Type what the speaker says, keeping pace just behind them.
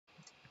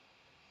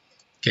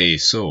Okay,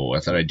 so I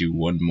thought I'd do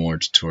one more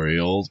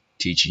tutorial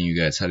teaching you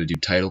guys how to do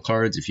title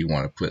cards if you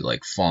want to put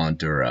like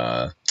font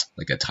or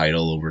like a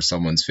title over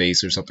someone's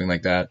face or something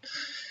like that.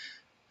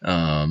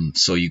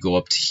 So you go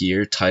up to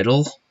here,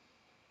 title,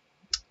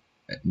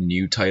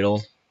 new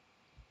title,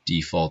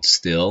 default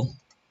still,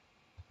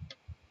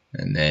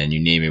 and then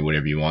you name it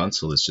whatever you want.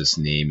 So let's just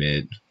name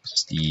it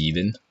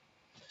Steven,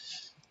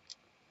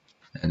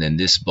 and then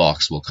this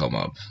box will come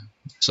up.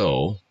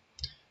 So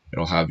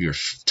it'll have your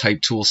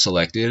type tool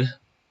selected,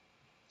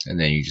 and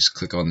then you just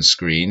click on the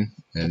screen,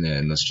 and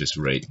then let's just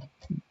write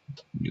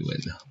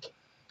Nguyen,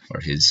 or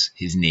his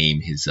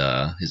name, his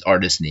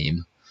artist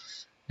name,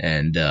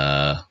 and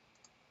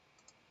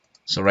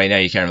so right now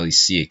you can't really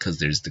see it because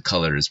there's the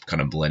color is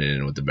kind of blended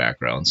in with the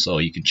background. So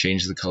you can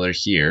change the color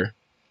here,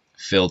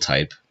 fill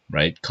type,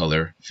 right?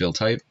 Color, fill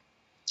type,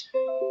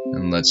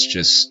 and let's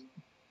just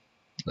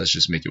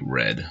make it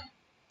red,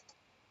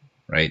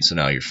 right? So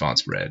now your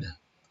font's red.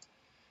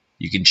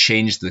 You can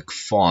change the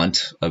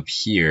font up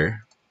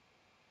here,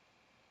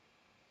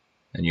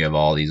 and you have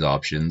all these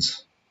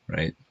options,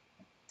 right?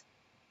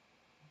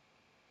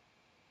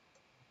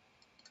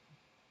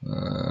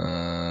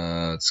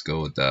 Let's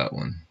go with that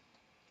one.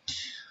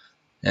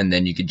 And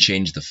then you can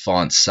change the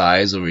font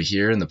size over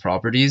here in the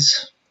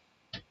properties,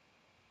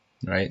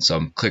 right? So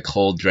I'm click,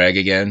 hold, drag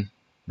again,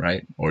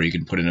 right? Or you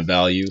can put in a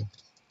value,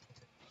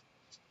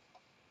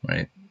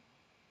 right?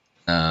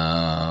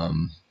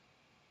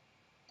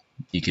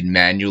 You can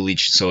manually,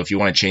 so if you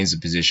want to change the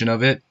position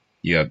of it,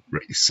 you have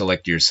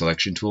select your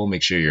selection tool,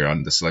 make sure you're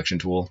on the selection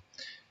tool,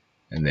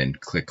 and then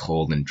click,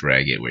 hold, and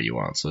drag it where you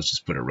want. So let's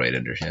just put it right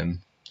under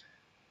him.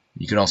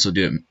 You can also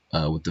do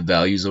it with the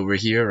values over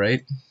here,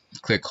 right?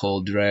 Click,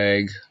 hold,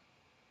 drag,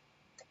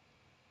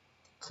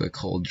 click,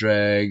 hold,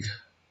 drag,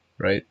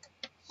 right?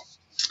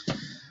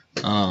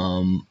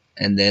 And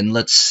then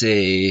let's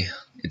say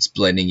it's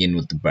blending in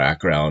with the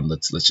background.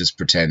 Let's just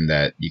pretend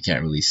that you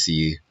can't really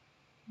see.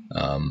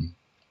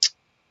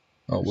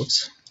 Oh,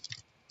 whoops.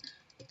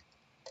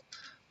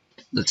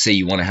 Let's say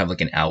you want to have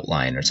like an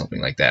outline or something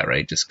like that,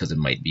 right? Just because it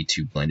might be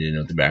too blended in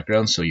with the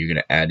background. So you're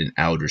going to add an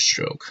outer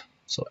stroke.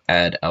 So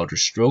add outer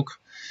stroke.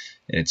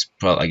 And it's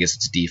probably, I guess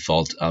its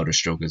default outer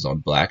stroke is on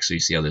black. So you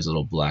see how there's a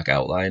little black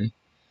outline.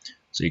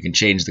 So you can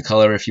change the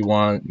color if you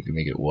want. You can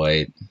make it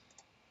white.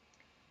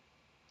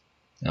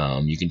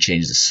 You can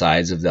change the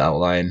size of the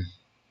outline,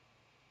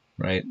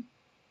 right?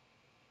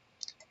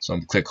 So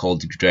I'm click,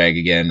 hold, drag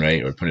again,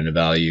 right? Or put in a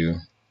value.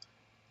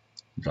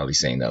 I'm probably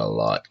saying that a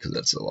lot because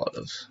that's a lot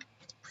of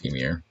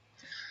Premiere,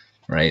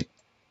 right?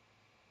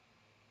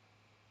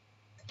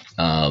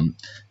 The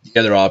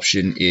other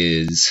option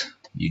is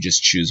you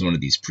just choose one of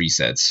these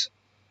presets,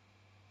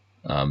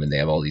 and they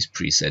have all these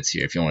presets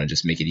here. If you want to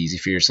just make it easy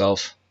for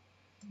yourself,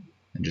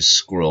 and just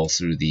scroll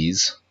through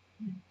these,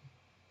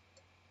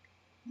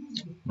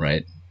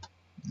 right?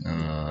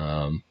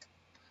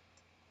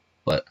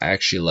 But I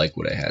actually like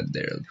what I had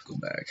there. Let's go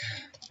back.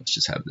 Let's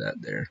just have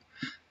that there,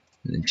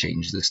 and then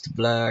change this to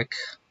black.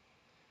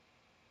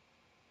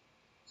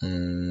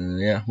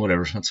 Yeah,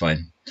 whatever, that's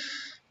fine.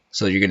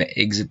 So you're gonna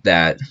exit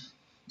that,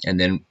 and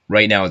then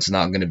right now it's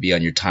not gonna be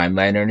on your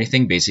timeline or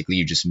anything. Basically,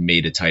 you just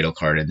made a title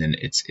card, and then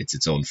it's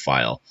its own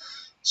file.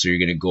 So you're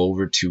gonna go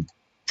over to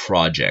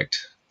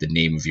project, the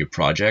name of your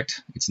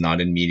project. It's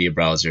not in media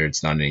browser.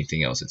 It's not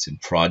anything else. It's in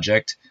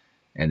project,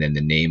 and then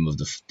the name of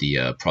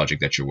the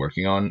project that you're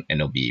working on, and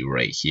it'll be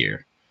right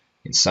here,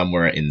 and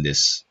somewhere in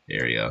this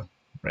area,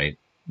 right,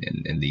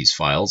 in these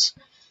files.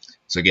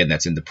 So again,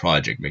 that's in the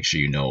project. Make sure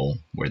you know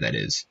where that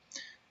is.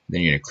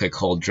 Then you're gonna click,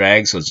 hold,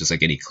 drag. So it's just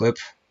like any clip,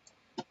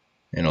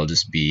 and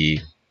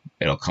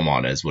it'll come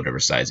on as whatever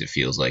size it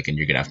feels like, and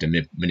you're gonna have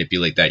to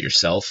manipulate that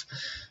yourself.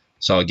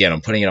 So again, I'm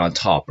putting it on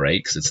top, right,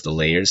 because it's the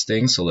layers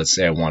thing. So let's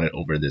say I want it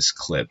over this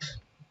clip.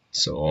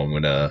 So I'm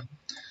gonna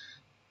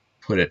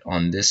put it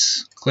on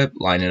this clip,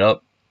 line it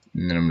up,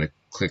 and then I'm gonna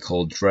click,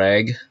 hold,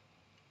 drag,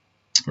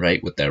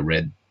 right, with that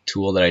red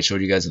tool that I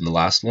showed you guys in the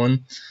last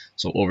one.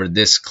 So over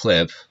this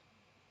clip,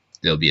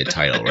 there'll be a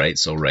title, right?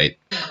 So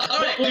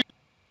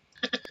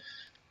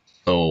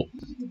so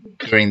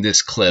during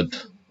this clip,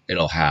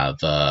 it'll have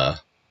the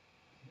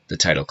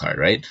title card,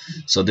 right?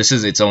 So this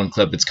is its own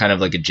clip. It's kind of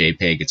like a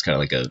JPEG. It's kind of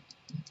like a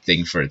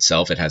thing for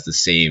itself. It has the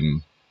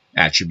same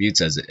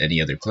attributes as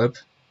any other clip.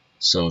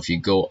 So if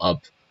you go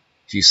up,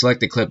 if you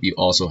select the clip, you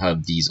also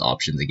have these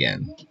options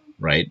again,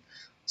 right?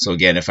 So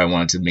again, if I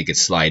wanted to make it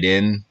slide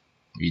in,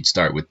 you'd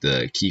start with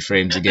the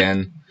keyframes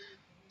again.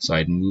 So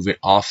I'd move it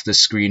off the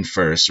screen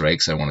first, right?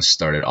 Because I want to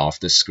start it off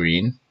the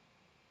screen.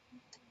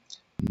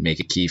 Make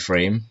a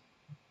keyframe.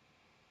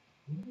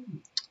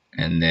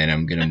 And then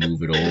I'm going to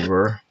move it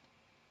over.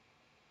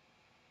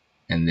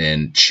 And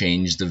then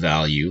change the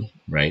value,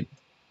 right?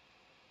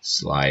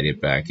 Slide it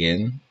back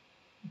in.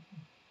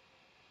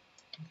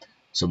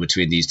 So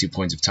between these 2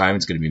 points of time,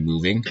 it's going to be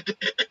moving.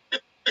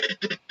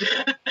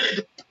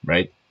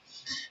 Right?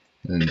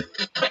 And then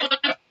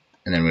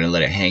I'm going to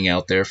let it hang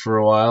out there for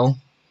a while.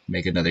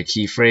 Make another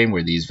keyframe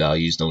where these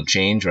values don't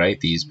change, right?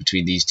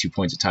 Between these 2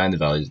 points of time, the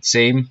value is the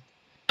same.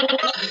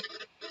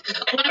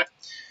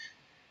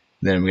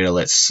 Then I'm going to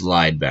let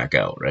slide back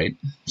out, right?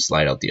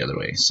 Slide out the other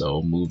way.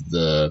 So move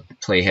the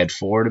playhead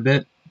forward a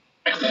bit.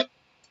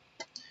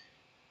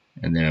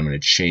 And then I'm going to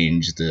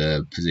change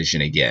the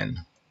position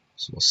again.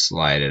 So we'll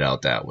slide it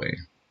out that way.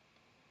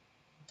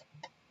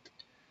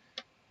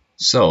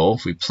 So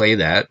if we play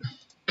that,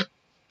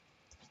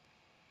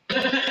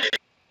 that's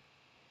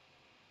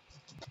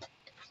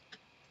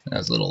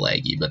a little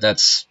laggy, but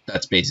that's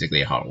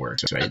basically how it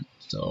works, right?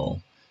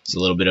 So it's a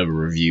little bit of a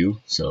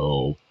review.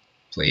 So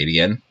play it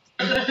again.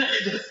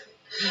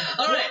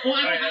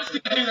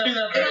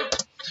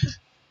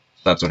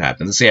 That's what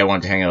happens. Let's say I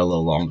want to hang out a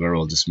little longer.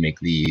 We'll just make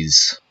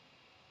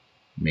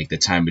the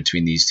time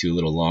between these two a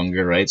little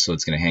longer, right? So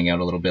it's going to hang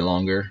out a little bit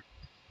longer.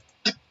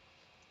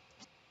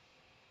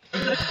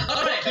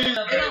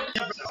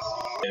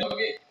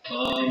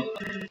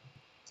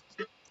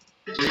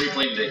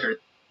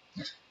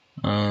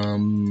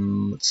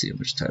 Let's see how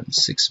much time.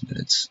 6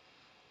 minutes.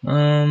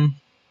 I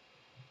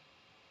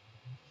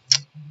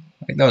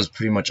think that was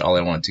pretty much all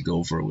I wanted to go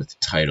over with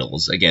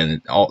titles.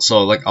 Again,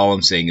 so like all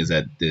I'm saying is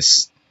that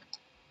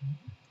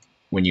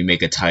when you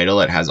make a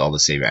title, it has all the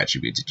same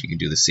attributes. You can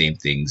do the same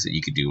things that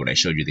you could do when I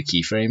showed you the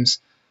keyframes.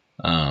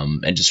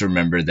 And just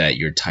remember that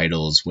your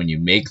titles, when you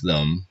make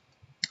them,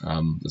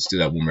 let's do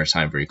that one more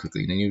time very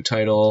quickly. The new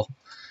title,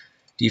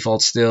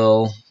 default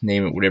still,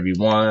 name it whatever you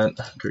want.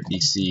 Kurt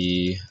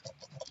DC,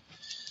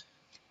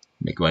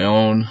 make my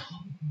own,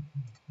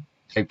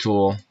 type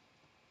tool,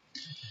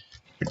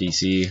 Kurt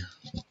DC.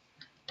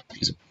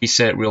 Use a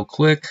preset real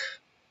quick,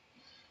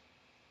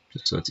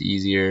 just so it's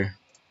easier.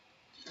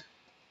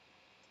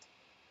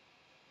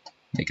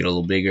 Make it a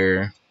little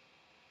bigger,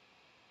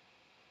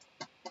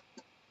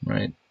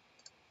 right?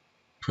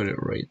 Put it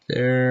right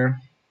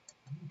there.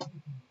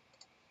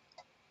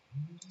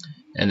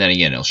 And then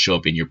again, it'll show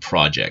up in your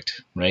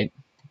project, right?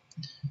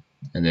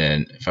 And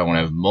then if I want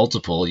to have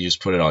multiple, you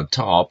just put it on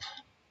top,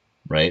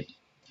 right?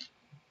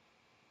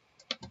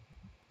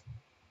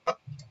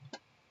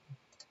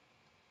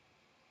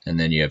 And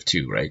then you have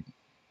two, right?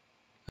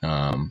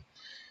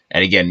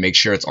 And again, make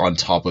sure it's on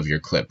top of your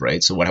clip,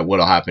 right? So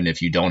what'll happen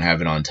if you don't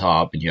have it on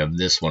top and you have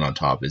this one on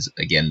top is,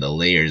 again, the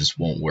layers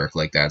won't work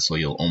like that, so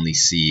you'll only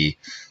see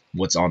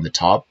what's on the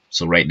top.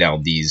 So right now,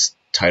 these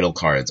title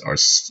cards are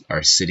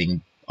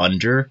sitting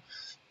under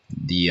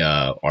the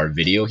our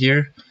video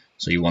here.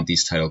 So you want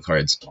these title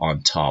cards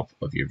on top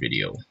of your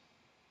video,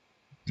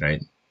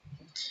 right?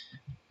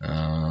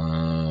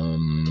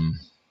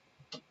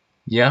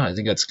 Yeah, I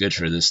think that's good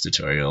for this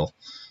tutorial.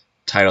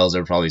 Titles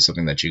are probably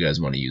something that you guys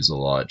want to use a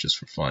lot just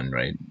for fun,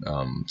 right?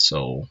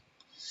 So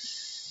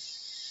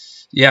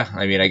yeah,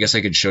 I mean, I guess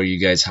I could show you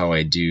guys how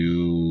I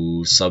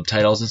do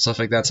subtitles and stuff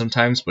like that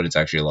sometimes, but it's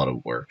actually a lot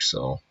of work,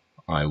 so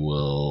I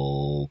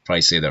will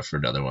probably save that for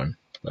another one.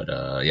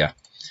 But yeah,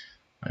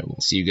 I will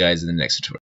see you guys in the next tutorial.